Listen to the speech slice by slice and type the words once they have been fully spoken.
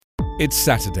It's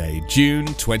Saturday, June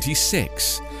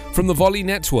 26. From the Volley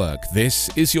Network,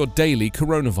 this is your daily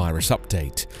coronavirus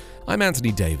update. I'm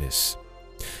Anthony Davis.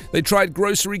 They tried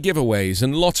grocery giveaways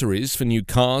and lotteries for new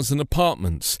cars and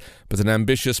apartments, but an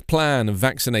ambitious plan of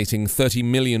vaccinating 30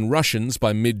 million Russians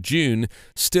by mid-June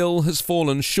still has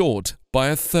fallen short by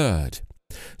a third.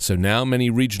 So now many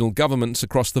regional governments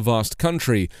across the vast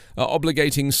country are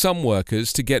obligating some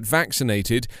workers to get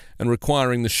vaccinated and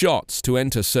requiring the shots to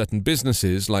enter certain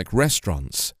businesses like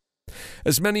restaurants.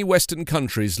 As many Western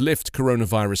countries lift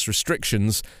coronavirus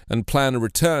restrictions and plan a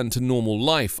return to normal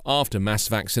life after mass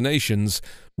vaccinations,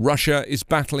 Russia is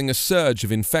battling a surge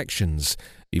of infections,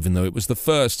 even though it was the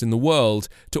first in the world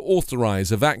to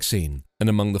authorize a vaccine and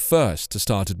among the first to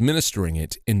start administering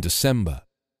it in December.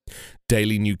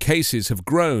 Daily new cases have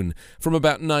grown from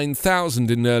about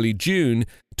 9,000 in early June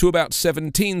to about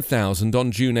 17,000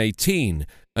 on June 18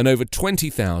 and over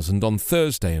 20,000 on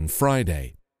Thursday and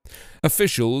Friday.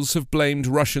 Officials have blamed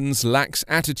Russians' lax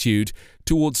attitude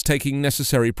towards taking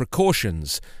necessary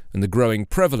precautions and the growing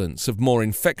prevalence of more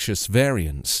infectious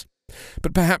variants.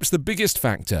 But perhaps the biggest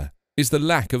factor is the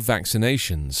lack of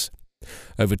vaccinations.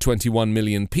 Over 21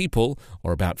 million people,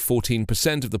 or about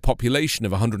 14% of the population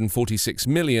of 146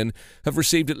 million, have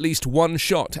received at least one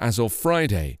shot as of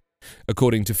Friday.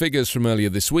 According to figures from earlier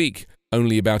this week,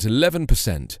 only about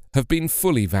 11% have been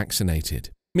fully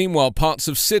vaccinated. Meanwhile, parts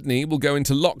of Sydney will go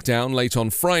into lockdown late on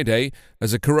Friday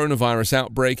as a coronavirus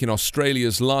outbreak in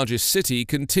Australia's largest city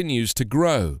continues to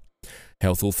grow.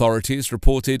 Health authorities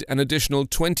reported an additional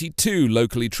 22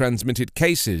 locally transmitted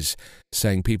cases,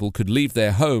 saying people could leave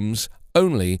their homes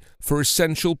only for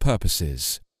essential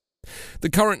purposes. The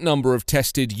current number of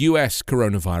tested US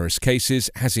coronavirus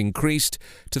cases has increased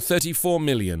to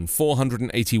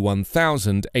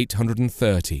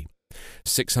 34,481,830.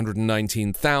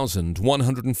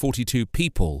 619,142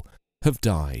 people have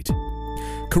died.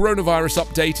 Coronavirus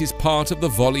Update is part of the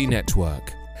Volley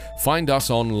Network. Find us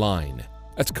online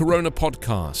at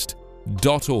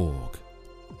coronapodcast.org.